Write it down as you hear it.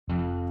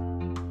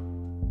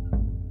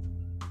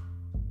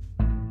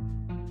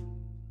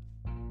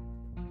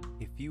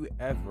you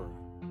ever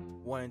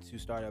wanted to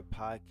start a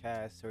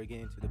podcast or get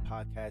into the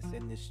podcast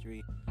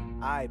industry,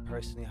 I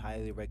personally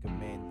highly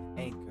recommend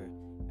Anchor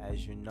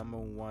as your number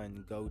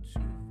one go-to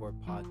for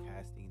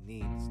podcasting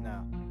needs.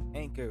 Now,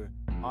 Anchor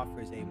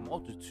offers a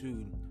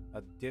multitude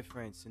of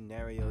different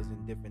scenarios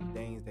and different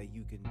things that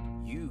you can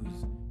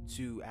use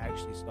to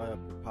actually start up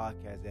your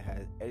podcast. It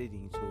has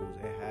editing tools.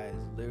 It has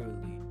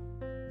literally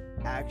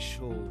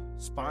actual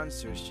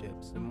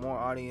sponsorships. The more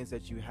audience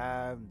that you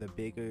have, the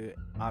bigger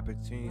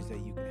opportunities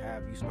that you can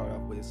have. You start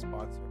off with a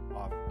sponsor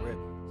off rip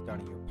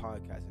starting your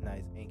podcast, and that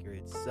is Anchor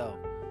itself.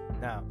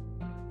 Now,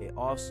 it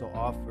also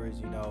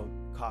offers,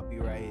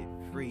 copyright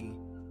free,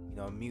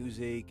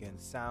 music and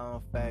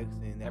sound effects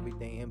and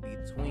everything in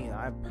between.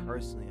 I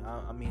personally,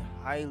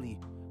 highly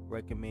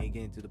recommend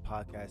getting into the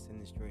podcast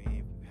industry. And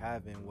if you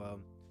haven't, well,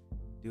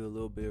 do a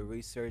little bit of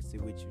research, see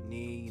what you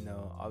need.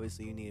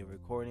 Obviously you need a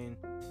recording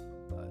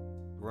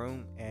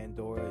room and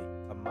or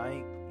a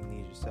mic. You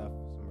need yourself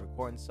some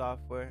recording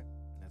software,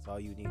 and that's all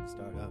you need to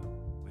start up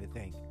with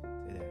Anchor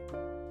today.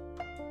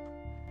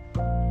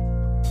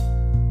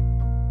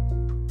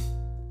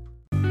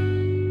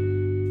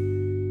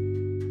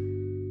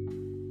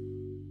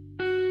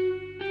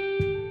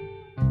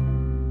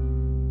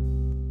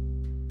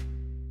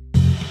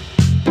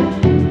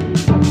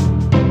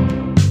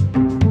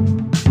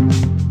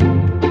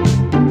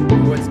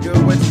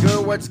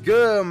 What's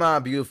good, my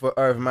beautiful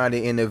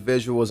earth-minded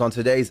individuals? On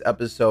today's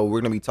episode,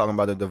 we're going to be talking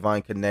about the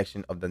divine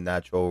connection of the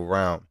natural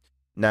realm.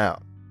 Now,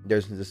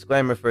 there's a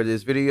disclaimer for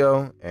this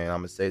video, and I'm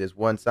going to say this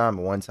one time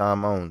and one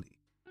time only.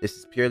 This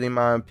is purely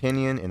my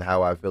opinion and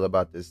how I feel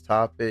about this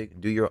topic.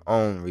 Do your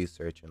own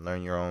research and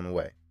learn your own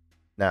way.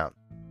 Now,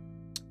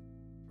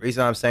 the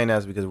reason I'm saying that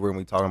is because we're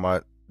going to be talking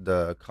about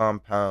the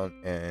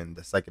compound and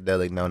the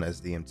psychedelic known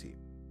as DMT.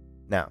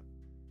 Now,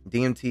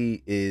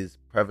 DMT is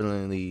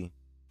prevalently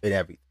in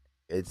everything.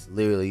 It's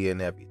literally in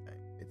everything.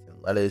 It's in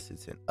lettuce,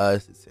 it's in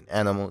us, it's in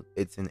animals,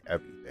 it's in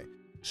everything.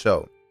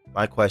 So,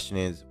 my question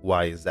is,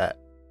 why is that?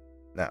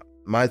 Now,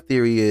 my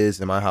theory is,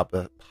 and my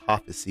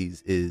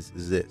hypothesis is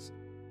this.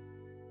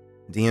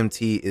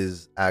 DMT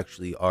is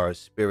actually our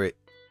spirit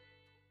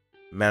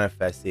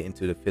manifested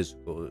into the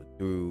physical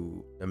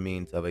through the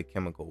means of a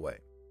chemical way.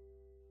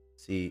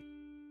 See,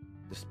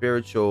 the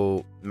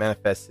spiritual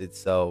manifests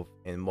itself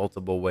in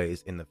multiple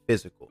ways in the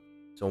physical.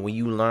 So when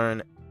you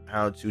learn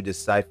how to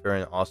decipher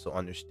and also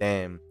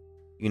understand,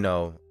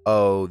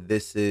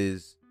 this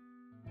is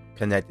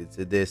connected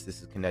to this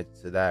is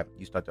connected to that,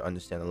 you start to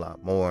understand a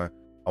lot more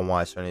on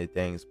why certain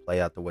things play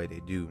out the way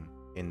they do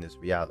in this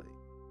reality.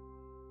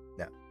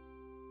 Now,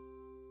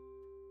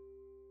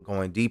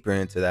 going deeper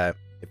into that,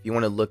 if you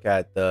want to look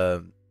at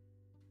the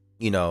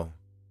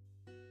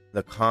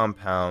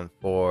compound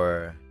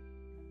for,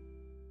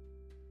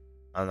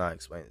 I'm not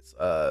explaining this.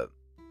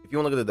 If you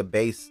want to look at the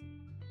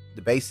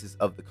basis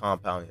of the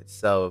compound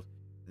itself,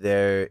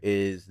 there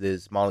is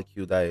this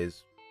molecule that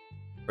is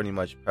pretty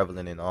much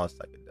prevalent in all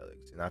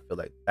psychedelics, and I feel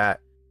like that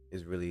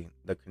is really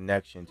the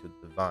connection to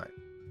the divine.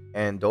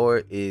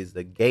 Andor is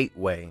the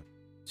gateway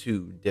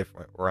to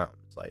different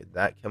realms. Like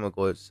that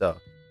chemical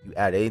itself, you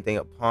add anything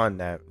upon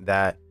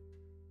that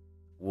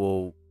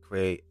will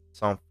create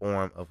some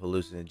form of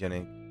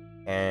hallucinogenic,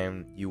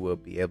 and you will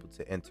be able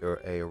to enter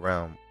a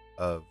realm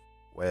of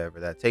wherever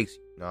that takes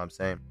you. You know what I'm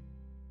saying?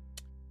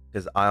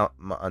 Because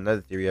another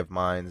theory of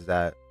mine is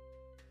that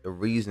the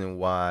reason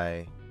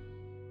why,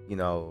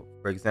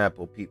 for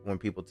example, when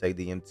people take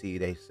DMT,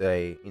 they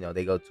say,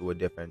 they go to a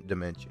different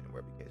dimension.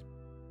 Because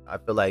I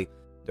feel like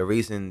the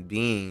reason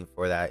being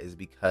for that is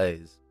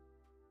because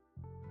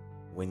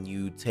when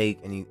you take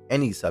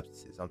any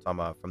substances, I'm talking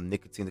about from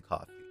nicotine to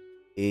coffee,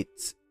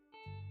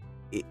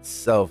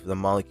 the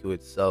molecule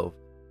itself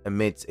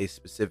emits a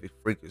specific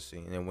frequency,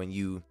 and then when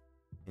you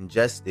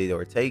ingest it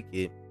or take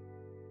it,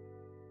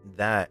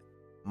 that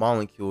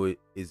molecule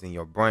is in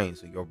your brain,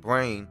 so your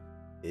brain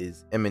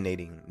is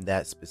emanating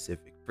that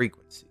specific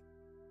frequency.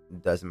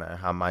 It doesn't matter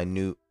how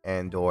minute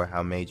and or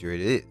how major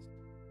it is.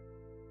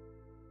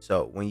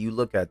 So when you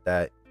look at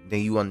that,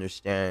 then you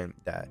understand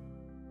that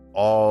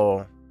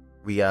all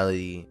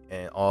reality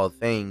and all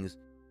things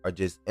are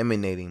just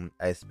emanating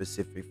a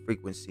specific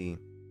frequency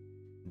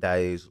that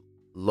is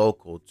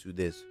local to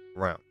this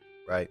realm,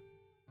 right?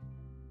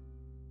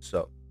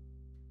 So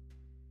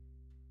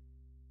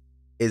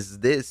is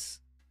this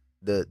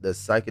the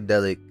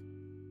psychedelic,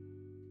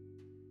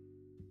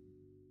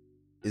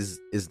 is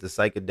the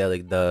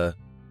psychedelic the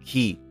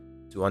key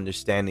to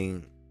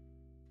understanding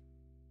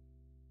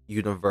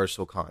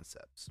universal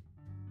concepts?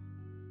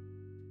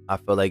 I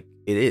feel like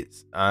it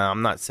is.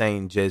 I'm not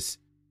saying just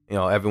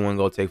everyone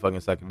go take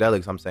fucking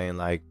psychedelics. I'm saying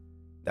like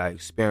that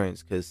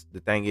experience, because the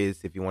thing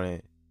is, if you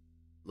want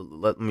to,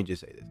 let me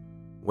just say this: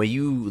 when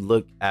you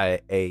look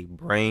at a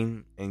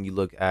brain and you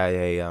look at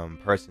a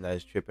person that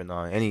is tripping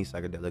on any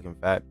psychedelic, in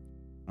fact,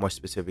 more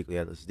specifically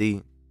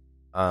LSD,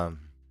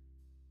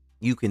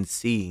 you can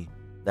see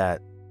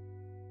that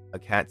a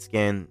CAT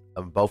scan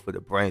of both of the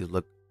brains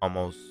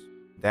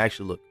they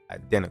actually look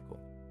identical.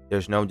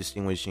 There's no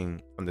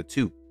distinguishing from the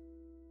two.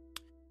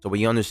 So when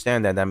you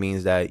understand that, that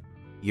means that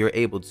you're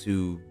able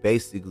to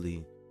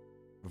basically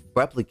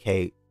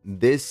replicate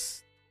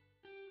this,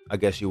 I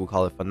guess you would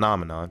call it,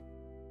 phenomenon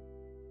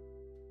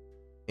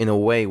in a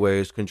way where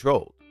it's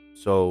controlled.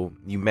 So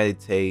you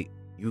meditate,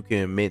 you can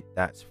emit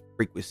that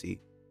frequency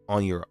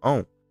on your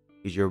own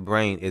because your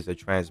brain is a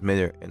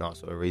transmitter and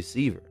also a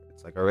receiver.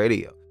 It's like a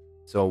radio.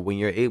 So when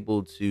you're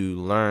able to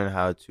learn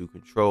how to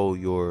control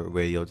your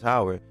radio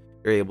tower,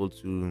 you're able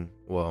to,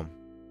 well,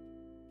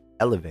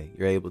 elevate.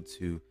 You're able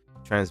to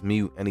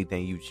transmute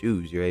anything you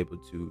choose. You're able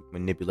to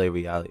manipulate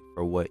reality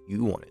for what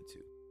you want it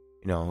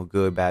to.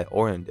 Good, bad,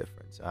 or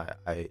indifference.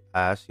 I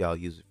ask y'all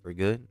use it for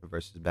good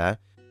versus bad,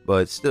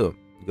 but still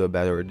good,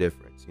 bad, or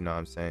indifference. You know what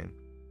I'm saying?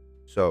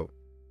 So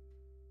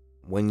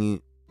when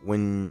you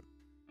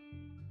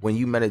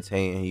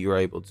meditate and you're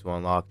able to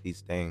unlock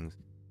these things,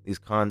 these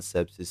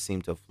concepts just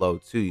seem to flow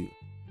to you.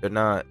 They're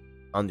not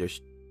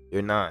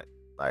They're not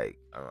like,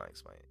 I don't know how to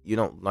explain it. You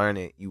don't learn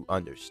it, you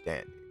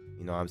understand it.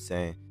 You know what I'm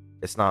saying?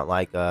 It's not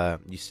like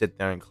you sit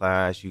there in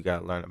class, you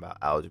gotta learn about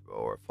algebra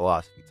or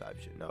philosophy type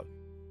shit. No,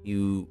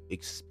 you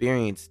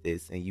experience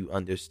this and you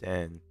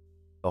understand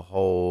the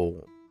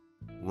whole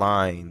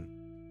line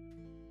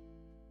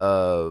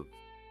of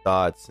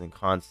thoughts and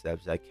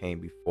concepts that came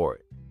before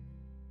it.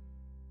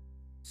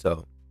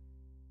 So,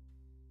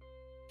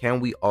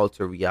 can we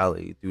alter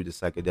reality through the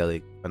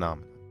psychedelic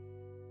phenomenon?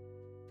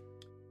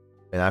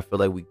 And I feel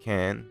like we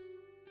can.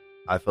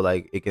 I feel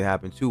like it can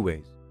happen two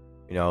ways.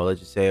 Let's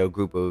just say a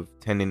group of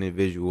 10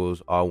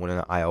 individuals all went on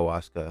an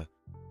ayahuasca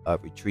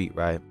retreat,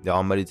 right? They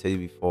all meditated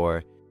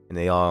before, and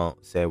they all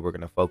said, we're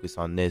going to focus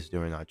on this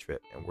during our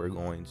trip, and we're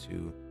going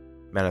to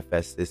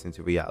manifest this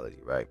into reality,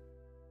 right?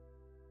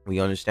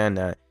 We understand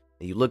that,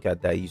 and you look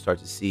at that, you start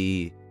to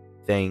see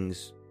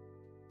things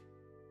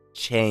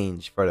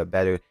change for the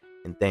better,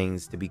 and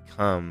things to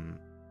become,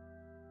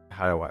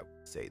 how do I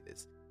say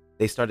this?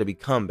 They start to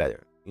become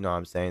better. You know what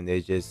I'm saying?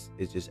 It just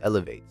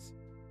elevates,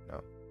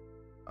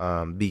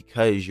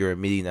 because you're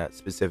emitting that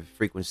specific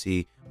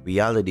frequency.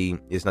 Reality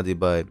is nothing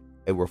but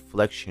a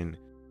reflection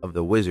of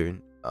the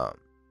wizard. I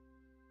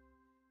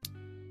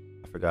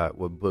forgot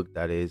what book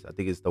that is. I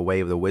think it's The Way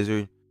of the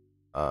Wizard.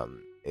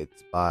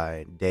 It's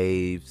by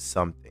Dave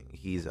something.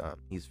 He's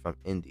from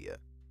India.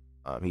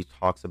 He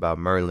talks about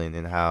Merlin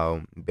and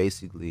how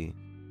basically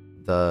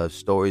the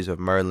stories of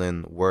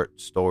Merlin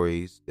weren't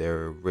stories,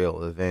 they're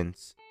real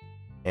events,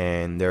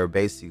 and they're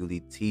basically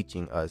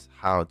teaching us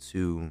how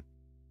to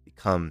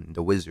become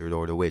the wizard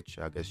or the witch,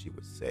 I guess you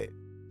would say.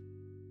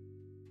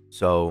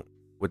 So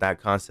with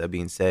that concept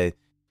being said,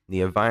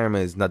 the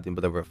environment is nothing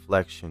but a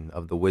reflection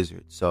of the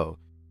wizard. So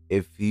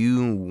if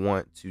you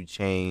want to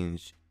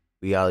change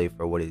reality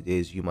for what it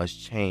is, you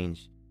must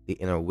change the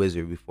inner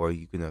wizard before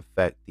you can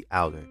affect the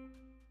outer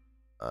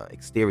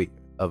exterior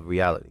of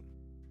reality,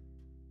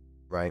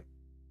 right?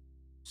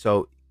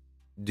 So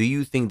do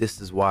you think this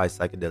is why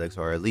psychedelics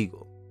are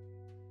illegal?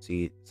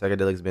 See,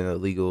 psychedelics been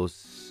illegal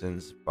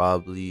since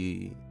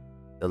probably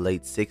the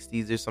late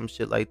 60s or some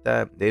shit like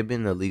that. They've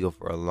been illegal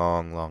for a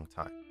long, long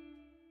time.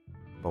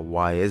 But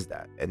why is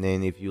that? And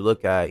then if you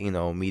look at,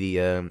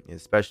 media,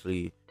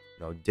 especially,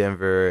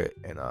 Denver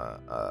and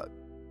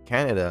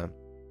Canada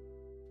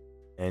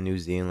and New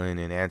Zealand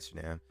and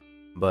Amsterdam,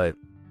 but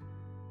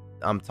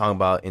I'm talking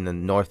about in the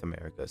North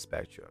America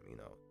spectrum,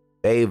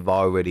 they've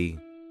already,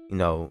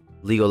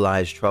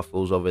 legalized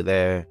truffles over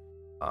there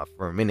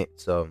for a minute.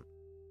 So,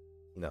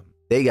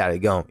 they got it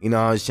going, you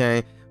know what I'm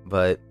saying?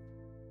 But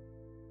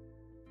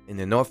in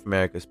the North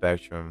America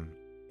spectrum,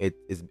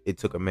 it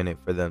took a minute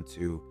for them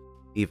to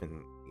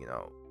even,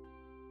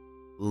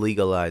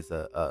 legalize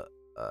a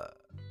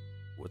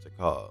what's it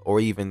called, or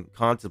even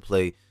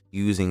contemplate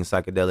using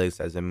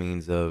psychedelics as a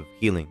means of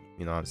healing.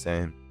 You know what I'm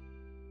saying?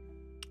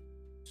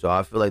 So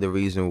I feel like the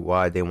reason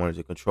why they wanted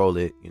to control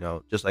it,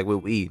 just like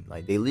with weed,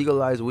 like they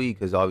legalize weed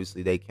because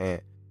obviously they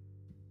can't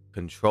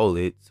control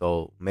it.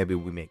 So maybe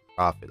we make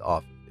profit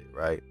off of it,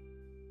 right?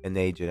 And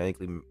they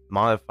genetically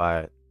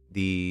modify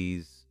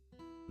the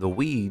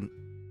weed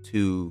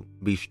to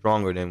be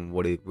stronger than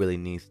what it really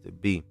needs to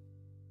be.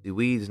 The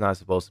weed is not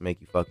supposed to make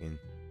you fucking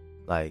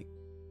like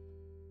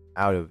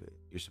out of it.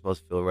 You're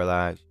supposed to feel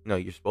relaxed.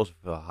 You're supposed to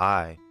feel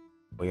high,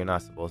 but you're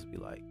not supposed to be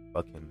like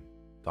fucking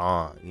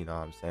gone. You know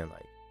what I'm saying?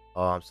 Like,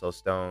 oh, I'm so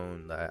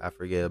stoned, like I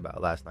forget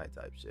about last night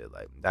type shit.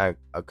 Like that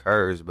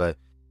occurs, but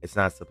it's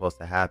not supposed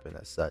to happen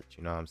as such.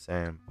 You know what I'm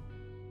saying?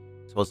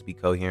 It's supposed to be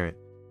coherent.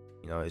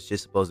 It's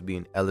just supposed to be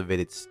an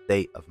elevated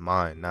state of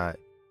mind, not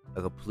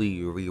a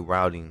complete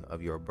rerouting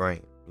of your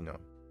brain.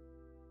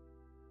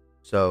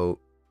 So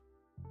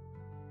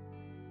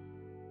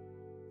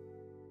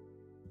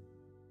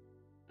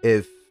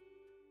if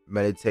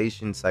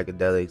meditation,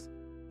 psychedelics,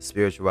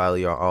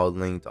 spirituality are all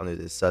linked under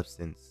this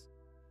substance,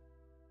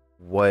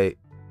 what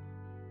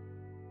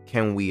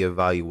can we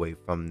evaluate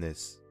from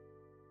this?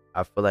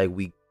 I feel like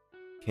we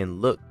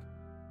can look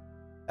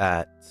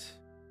at,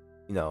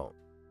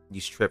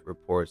 these trip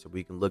reports, or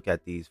we can look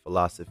at these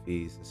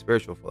philosophies and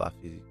spiritual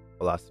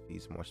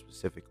philosophies more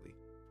specifically,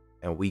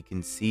 and we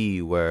can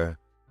see where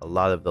a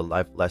lot of the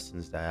life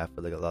lessons that I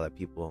feel like a lot of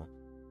people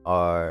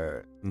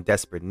are in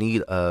desperate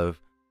need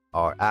of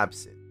are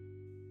absent.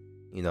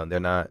 They're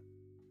not,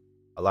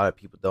 a lot of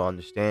people don't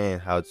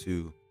understand how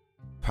to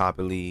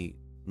properly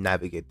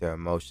navigate their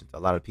emotions. A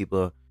lot of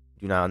people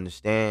do not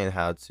understand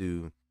how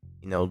to,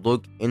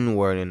 look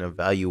inward and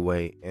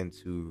evaluate and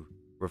to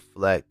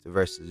reflect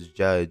versus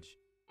judge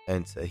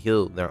and to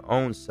heal their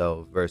own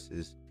self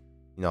versus,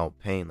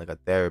 paying like a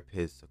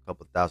therapist a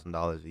couple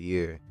 $1,000s a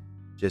year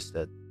just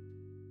to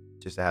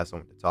have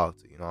someone to talk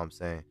to. You know what I'm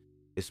saying?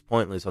 It's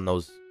pointless on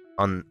those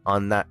on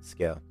that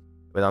scale.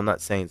 But I'm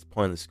not saying it's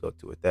pointless to go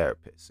to a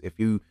therapist. If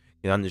you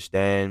can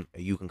understand,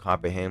 you can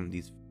comprehend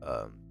these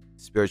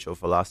spiritual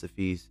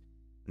philosophies,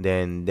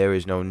 then there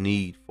is no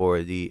need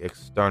for the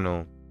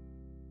external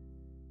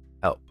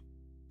help.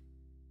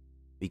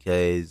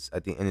 Because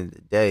at the end of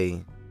the day,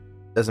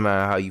 it doesn't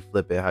matter how you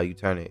flip it, how you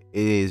turn it.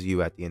 It is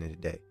you at the end of the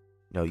day.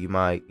 You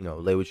might,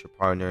 lay with your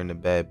partner in the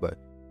bed, but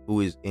who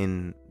is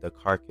in the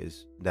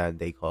carcass that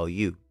they call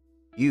you?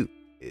 You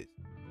is.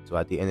 So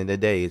at the end of the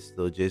day, it's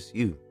still just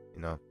you.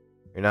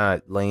 You're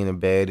not laying in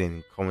bed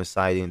and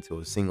coinciding into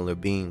a singular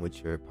being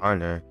with your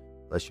partner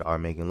unless you are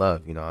making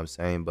love. You know what I'm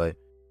saying? But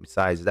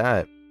besides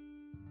that,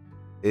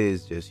 it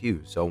is just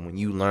you. So when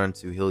you learn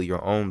to heal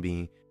your own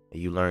being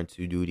and you learn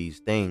to do these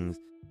things,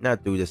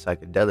 not through the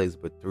psychedelics,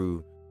 but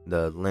through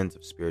the lens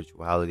of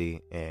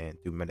spirituality and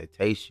through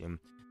meditation,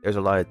 there's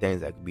a lot of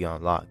things that can be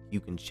unlocked. You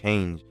can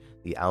change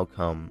the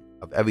outcome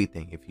of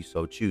everything if you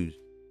so choose.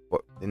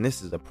 And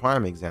this is a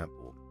prime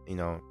example.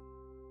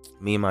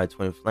 Me and my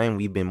twin flame,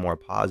 we've been more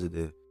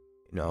positive,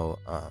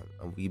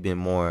 we've been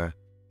more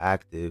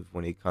active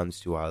when it comes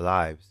to our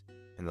lives.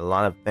 And a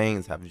lot of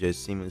things have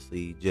just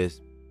seamlessly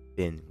just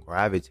been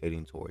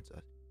gravitating towards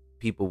us.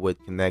 People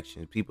with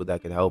connections, people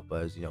that could help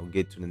us,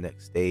 get to the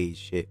next stage.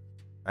 Shit.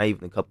 Not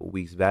even a couple of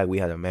weeks back, we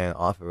had a man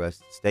offer us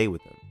to stay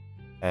with him.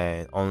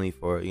 And only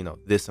for,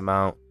 this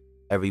amount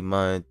every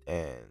month.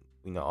 And,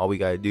 all we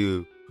got to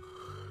do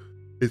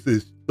is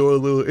just throw a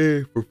little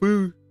in for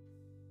food.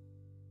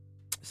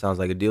 Sounds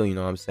like a deal, you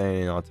know what I'm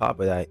saying? And on top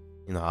of that,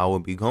 I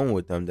would be going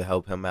with them to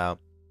help him out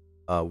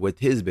with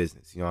his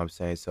business, you know what I'm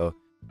saying? So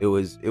it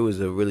was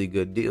a really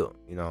good deal,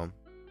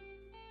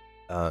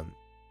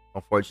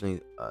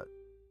 Unfortunately,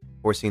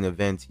 foreseen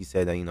events, he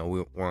said that,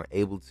 we weren't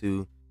able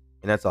to,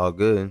 and that's all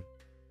good.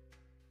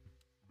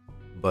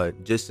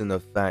 But just in the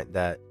fact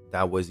that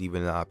was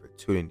even an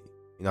opportunity,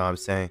 you know what I'm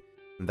saying?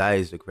 And that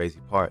is the crazy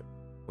part.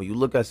 When you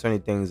look at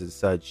certain things as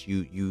such,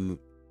 you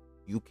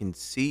can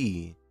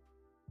see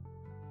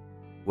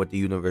what the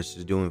universe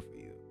is doing for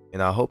you.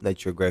 And I hope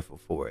that you're grateful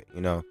for it.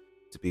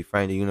 To be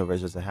frank, the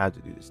universe doesn't have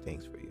to do these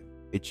things for you.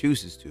 It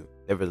chooses to,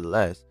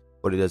 nevertheless,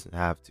 but it doesn't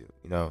have to.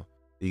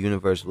 The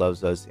universe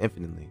loves us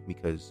infinitely,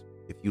 because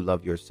if you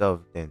love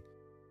yourself, then,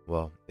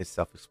 well, it's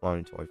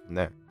self-explanatory from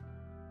there.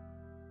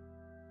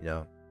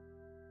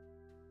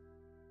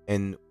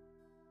 And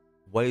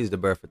what is the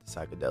birth of the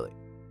psychedelic,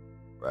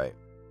 right?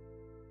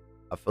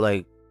 I feel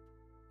like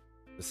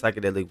the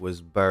psychedelic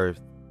was birthed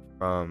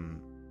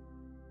from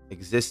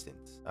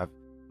existence.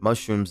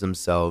 Mushrooms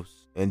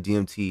themselves and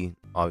DMT,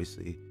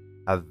 obviously,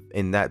 have,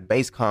 in that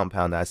base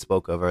compound that I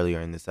spoke of earlier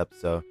in this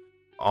episode,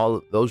 all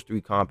of those three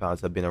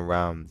compounds have been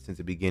around since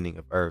the beginning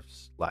of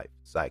Earth's life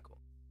cycle.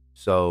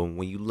 So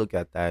when you look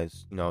at that,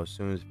 as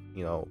soon as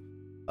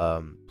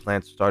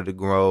plants started to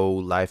grow,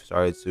 life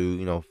started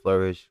to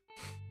flourish,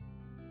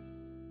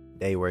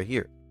 they were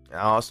here. And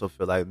I also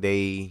feel like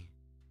they're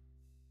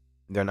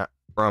not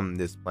from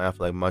this planet. I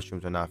feel like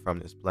mushrooms are not from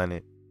this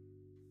planet,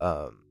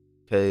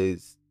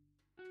 because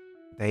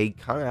they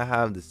kind of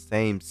have the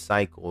same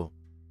cycle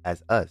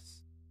as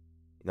us.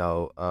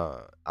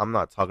 I'm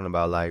not talking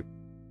about like,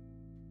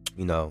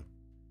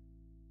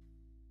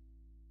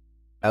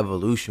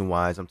 evolution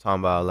wise. I'm talking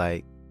about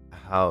like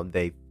how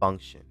they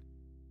function.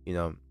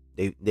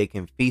 They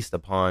can feast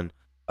upon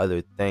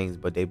other things,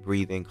 but they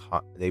breathe in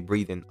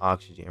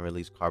oxygen and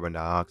release carbon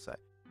dioxide.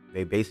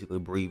 They basically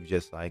breathe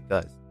just like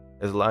us.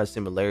 There's a lot of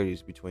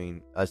similarities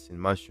between us and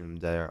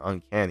mushrooms that are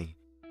uncanny,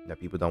 that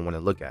people don't want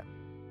to look at.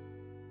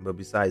 But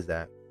besides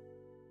that,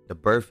 the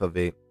birth of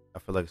it, I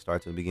feel like it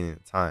starts at the beginning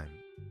of time.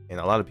 And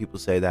a lot of people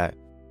say that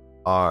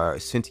our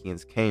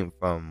sentience came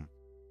from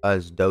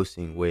us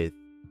dosing with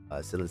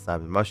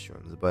psilocybin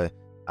mushrooms. But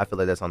I feel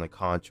like that's on the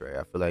contrary.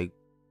 I feel like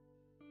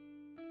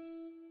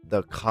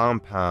the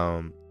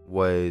compound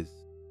was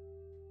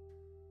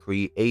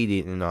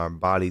created in our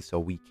body so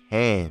we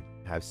can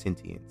have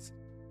sentience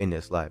in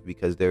this life,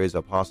 because there is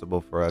a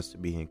possible for us to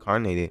be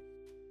incarnated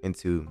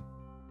into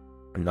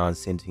a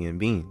non-sentient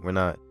being. We're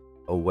not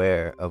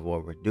aware of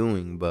what we're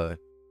doing, but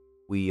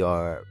we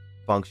are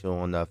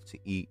functional enough to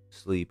eat,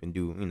 sleep, and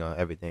do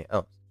everything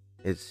else.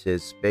 It's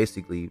just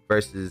basically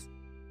versus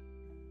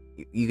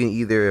you can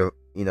either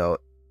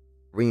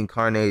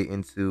reincarnate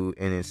into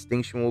an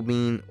instinctual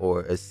being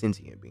or a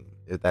sentient being,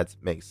 if that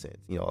makes sense.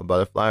 A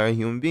butterfly or a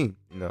human being.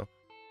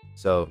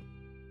 So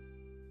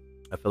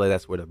I feel like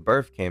that's where the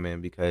birth came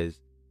in, because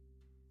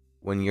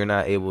when you're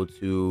not able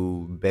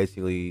to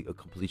basically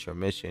complete your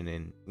mission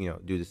and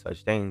do the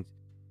such things,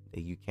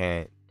 then you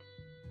can't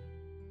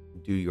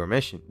do your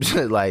mission.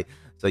 Like,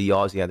 so you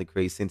also have to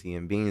create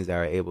sentient beings that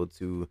are able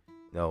to,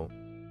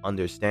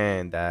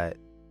 understand that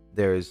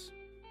there's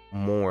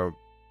more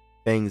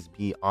things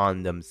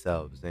beyond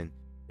themselves, and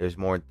there's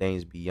more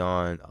things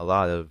beyond a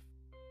lot of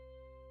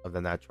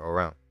the natural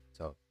realm.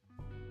 So,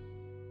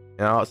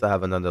 and I also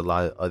have another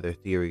lot of other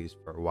theories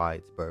for why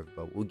it's birth,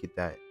 but we'll get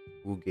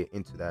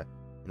into that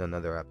in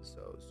another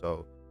episode.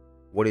 So,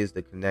 what is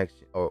the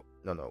connection?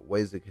 What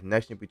is the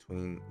connection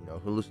between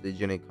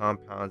hallucinogenic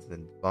compounds and the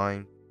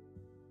divine?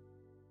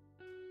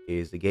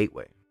 Is the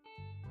gateway.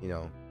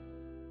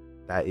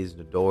 That is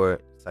the door.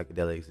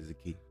 Psychedelics is the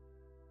key.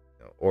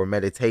 Or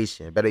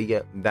meditation. Better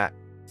yet, that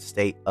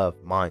state of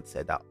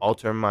mindset, that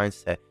altered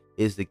mindset,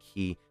 is the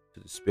key to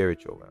the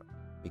spiritual realm.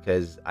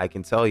 Because I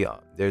can tell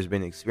y'all, there's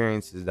been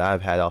experiences that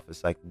I've had off of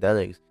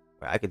psychedelics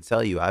where I can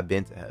tell you I've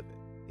been to heaven.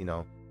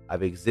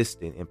 I've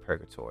existed in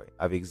purgatory.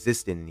 I've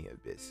existed in the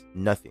abyss.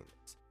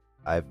 Nothingness.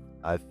 I've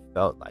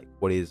felt like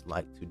what it is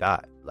like to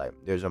die. Like,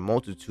 there's a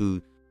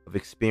multitude of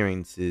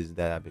experiences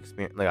that I've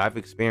experienced. Like, I've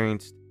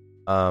experienced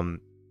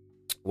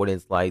what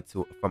it's like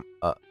to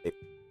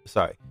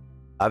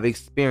I've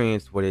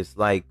experienced what it's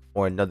like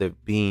for another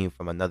being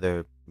from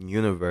another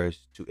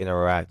universe to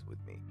interact with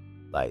me.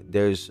 Like,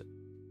 there's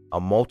a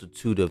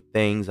multitude of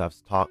things. I've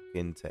talked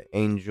to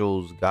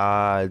angels,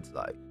 gods,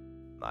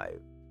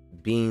 like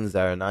beings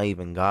that are not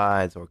even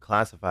gods or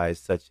classified as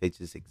such. They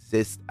just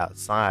exist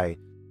outside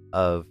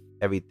of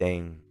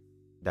everything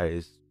that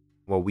is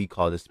what we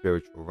call the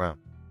spiritual realm.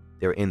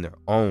 They're in their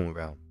own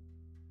realm.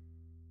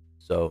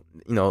 So,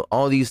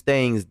 all these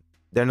things,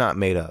 they're not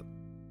made up.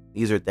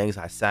 These are things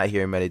I sat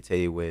here and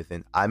meditated with.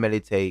 And I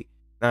meditate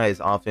not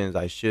as often as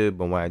I should,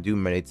 but when I do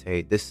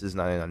meditate, this is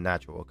not a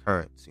natural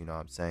occurrence. You know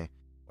what I'm saying?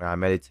 When I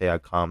meditate, I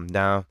calm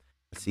down.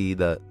 I see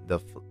the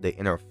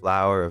inner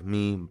flower of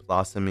me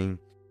blossoming.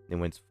 And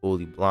when it's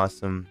fully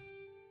blossomed,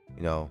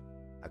 I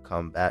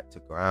come back to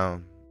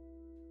ground.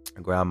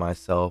 I ground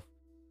myself.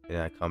 And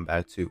I come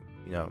back to,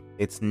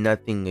 it's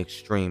nothing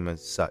extreme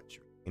as such.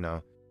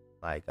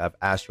 Like, I've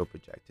astral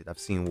projected. I've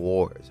seen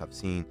wars. I've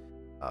seen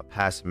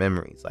past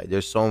memories. Like,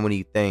 there's so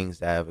many things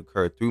that have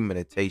occurred through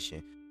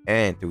meditation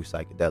and through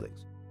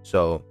psychedelics.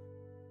 So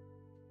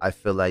I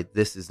feel like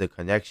this is the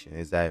connection,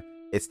 is that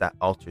it's that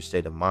altered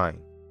state of mind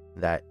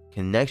that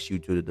connects you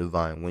to the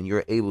divine. When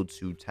you're able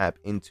to tap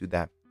into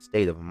that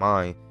state of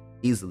mind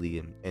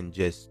easily and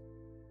just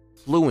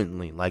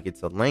fluently, like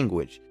it's a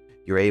language,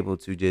 you're able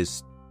to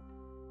just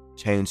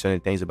change certain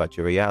things about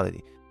your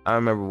reality. I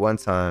remember one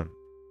time,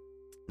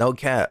 no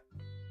cap,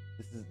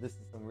 this is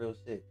some real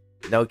shit,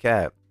 no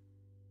cap.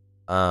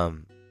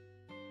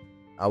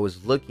 I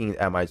was looking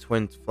at my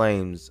twin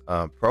flame's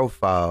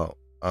profile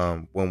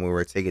when we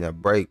were taking a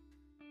break,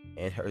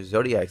 and her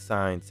zodiac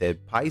sign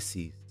said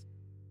Pisces,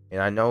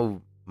 and I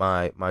know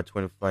my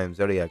twin flame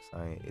zodiac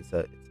sign, it's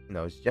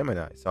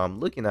Gemini. So I'm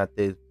looking at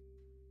this,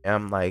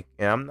 and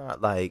I'm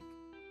not like,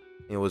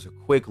 it was a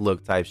quick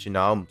look type shit.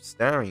 I'm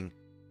staring.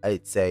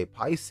 I'd say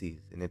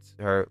Pisces, and it's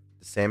her,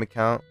 the same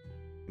account,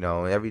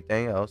 and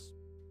everything else.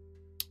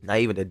 Not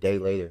even a day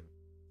later,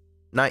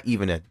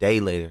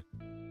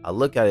 I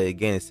look at it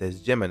again. It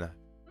says Gemini.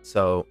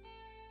 So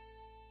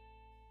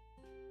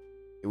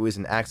it was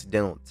an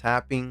accidental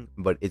tapping,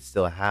 but it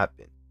still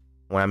happened.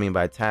 What I mean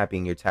by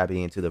tapping, you're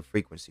tapping into the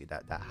frequency,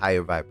 that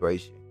higher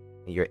vibration,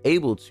 and you're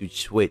able to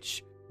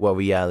switch what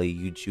reality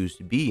you choose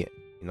to be in.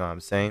 You know what I'm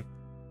saying?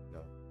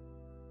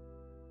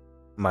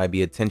 Might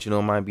be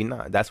intentional, might be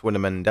not. That's where the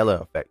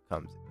Mandela effect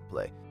comes into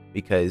play,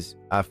 because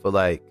I feel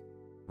like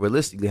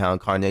realistically how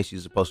incarnation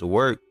is supposed to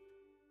work,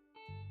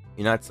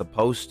 you're not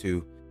supposed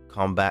to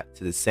come back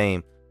to the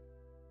same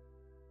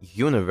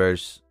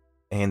universe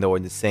and or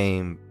the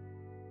same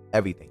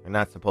everything. You're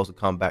not supposed to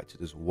come back to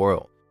this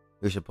world.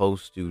 You're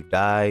supposed to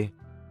die,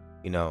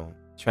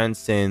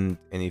 transcend,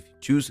 and if you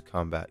choose to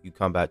come back, you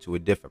come back to a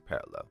different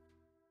parallel,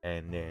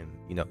 and then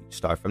you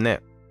start from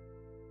there.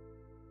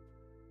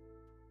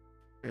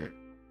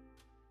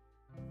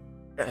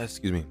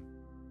 Excuse me.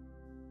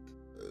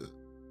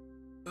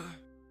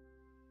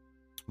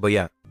 But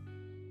yeah,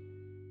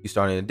 you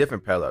start in a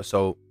different parallel.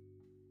 So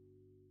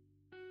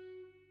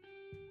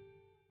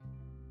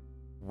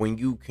when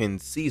you can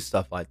see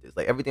stuff like this,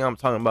 like everything I'm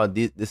talking about,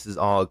 this is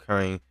all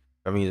occurring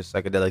from either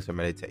psychedelics or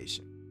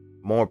meditation.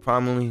 More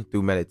prominently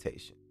through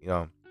meditation.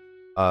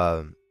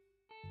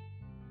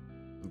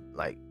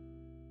 Like,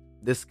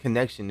 this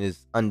connection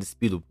is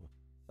undisputable.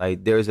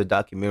 Like, there's a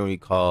documentary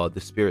called The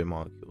Spirit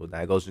Molecule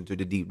that goes into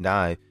the deep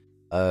dive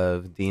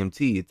of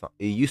DMT.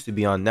 It used to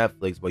be on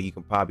Netflix, but you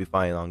can probably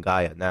find it on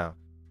Gaia now.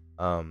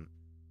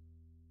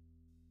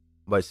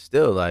 But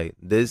still, like,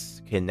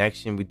 this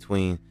connection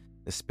between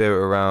the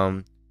spirit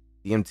realm,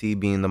 DMT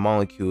being the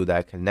molecule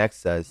that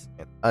connects us,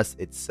 and us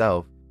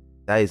itself,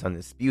 that is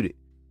undisputed.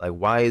 Like,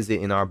 why is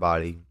it in our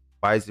body?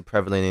 Why is it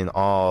prevalent in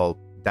all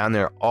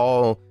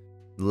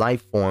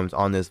life forms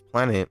on this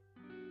planet?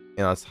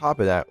 And on top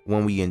of that,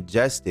 when we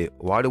ingest it,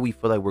 why do we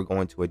feel like we're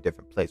going to a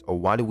different place? Or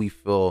why do we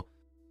feel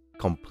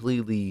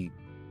completely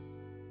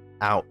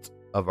out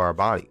of our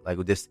body. Like,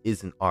 this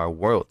isn't our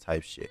world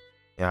type shit.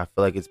 And I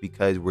feel like it's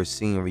because we're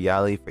seeing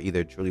reality for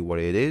either truly what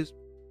it is,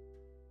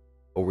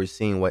 or we're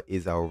seeing what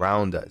is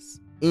around us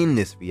in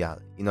this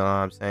reality. You know what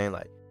I'm saying?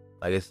 Like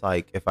it's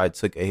like if I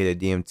took a hit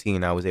of DMT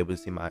and I was able to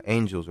see my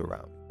angels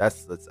around me.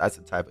 That's the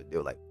type of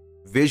deal. Like,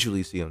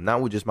 visually see them,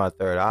 not with just my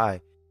third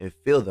eye and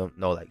feel them.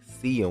 No, like,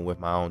 see them with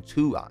my own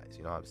two eyes.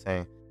 You know what I'm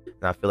saying?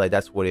 And I feel like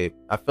that's what it.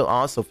 I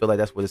also feel like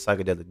that's what the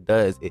psychedelic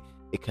does.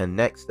 It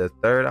connects the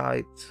third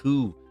eye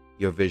to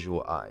your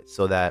visual eye,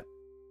 so that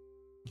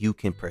you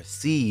can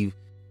perceive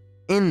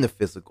in the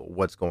physical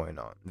what's going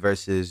on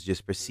versus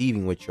just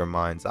perceiving with your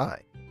mind's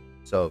eye.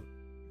 So,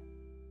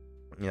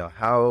 you know,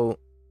 how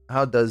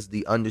does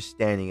the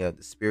understanding of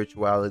the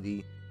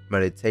spirituality,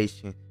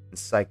 meditation, and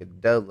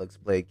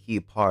psychedelics play a key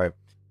part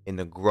in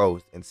the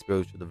growth and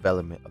spiritual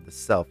development of the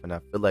self? And I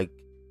feel like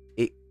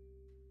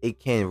it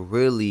can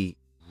really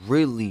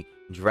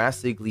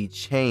drastically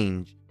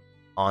change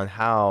on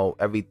how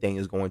everything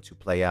is going to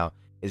play out.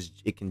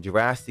 It can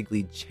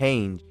drastically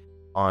change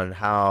on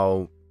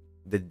how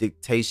the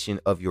dictation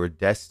of your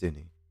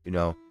destiny. You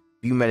know,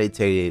 if you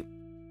meditated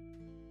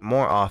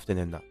more often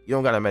than not, you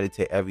don't gotta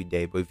meditate every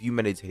day, but if you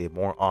meditated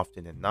more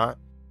often than not,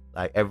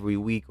 like every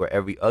week or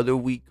every other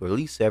week, or at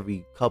least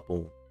every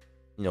couple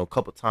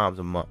times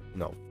a month,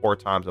 4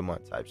 times a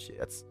month type shit.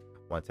 That's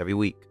once every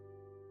week.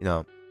 You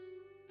know,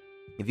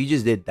 if you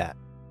just did that,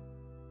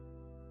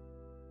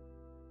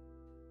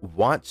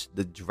 watch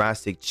the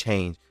drastic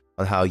change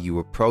on how you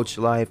approach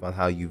life, on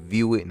how you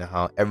view it, and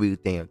how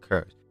everything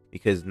occurs.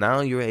 Because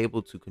now you're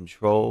able to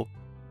control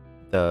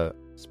the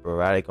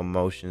sporadic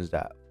emotions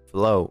that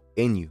flow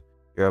in you.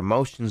 Your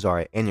emotions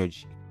are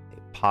energy.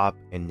 They pop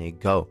and they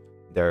go.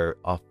 They're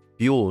a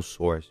fuel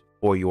source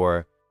for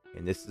your,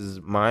 and this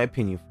is my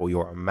opinion, for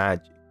your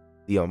magic.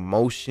 The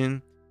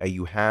emotion that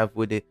you have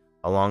with it,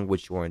 along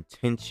with your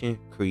intention,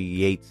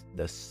 creates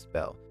the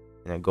spell.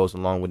 And it goes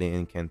along with the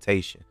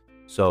incantation.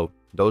 So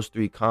those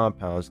 3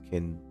 compounds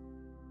can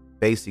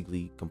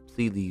basically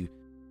completely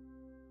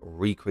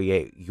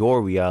recreate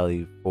your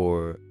reality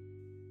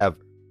forever.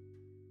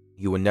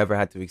 You will never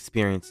have to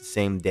experience the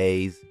same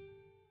days,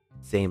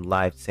 same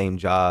life, same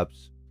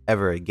jobs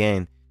ever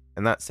again.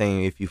 I'm not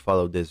saying if you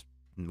follow this,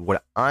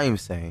 what I'm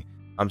saying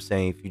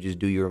if you just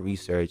do your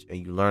research and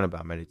you learn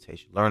about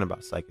meditation, learn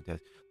about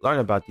psychedelics, learn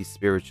about these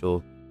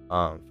spiritual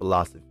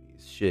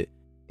philosophies, shit,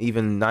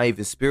 not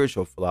even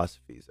spiritual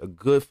philosophies. A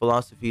good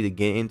philosophy to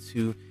get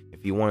into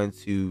if you wanted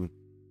to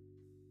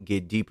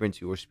get deeper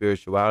into your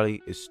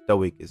spirituality is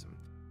Stoicism.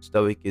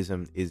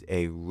 Stoicism is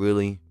a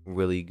really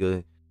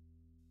good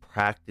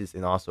practice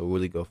and also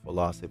really good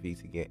philosophy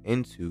to get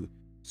into,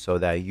 so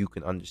that you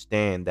can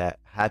understand that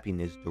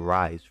happiness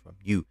derives from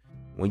you.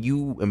 When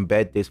you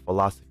embed this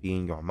philosophy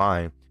in your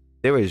mind,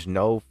 there is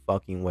no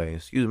fucking way,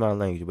 excuse my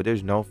language, but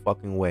there's no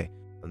fucking way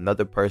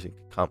another person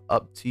can come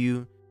up to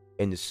you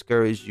and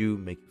discourage you,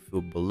 make you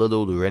feel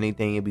belittled or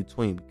anything in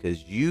between,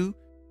 because you,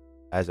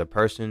 as a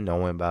person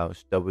knowing about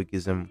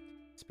Stoicism,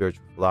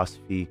 spiritual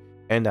philosophy,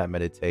 and that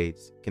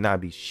meditates, cannot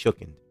be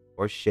shooken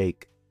or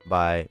shake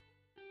by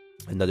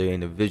another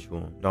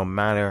individual, no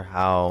matter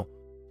how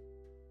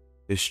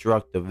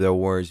destructive their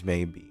words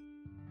may be.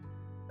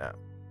 Now,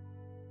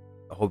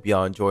 I hope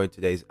y'all enjoyed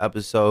today's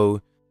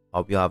episode. I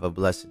hope y'all have a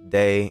blessed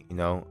day.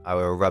 I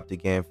will erupt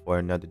again for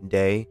another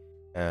day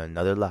and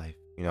another life.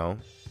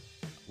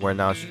 We're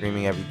now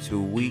streaming every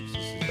 2 weeks.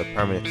 This is the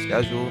permanent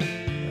schedule.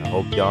 And I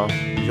hope y'all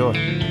enjoy.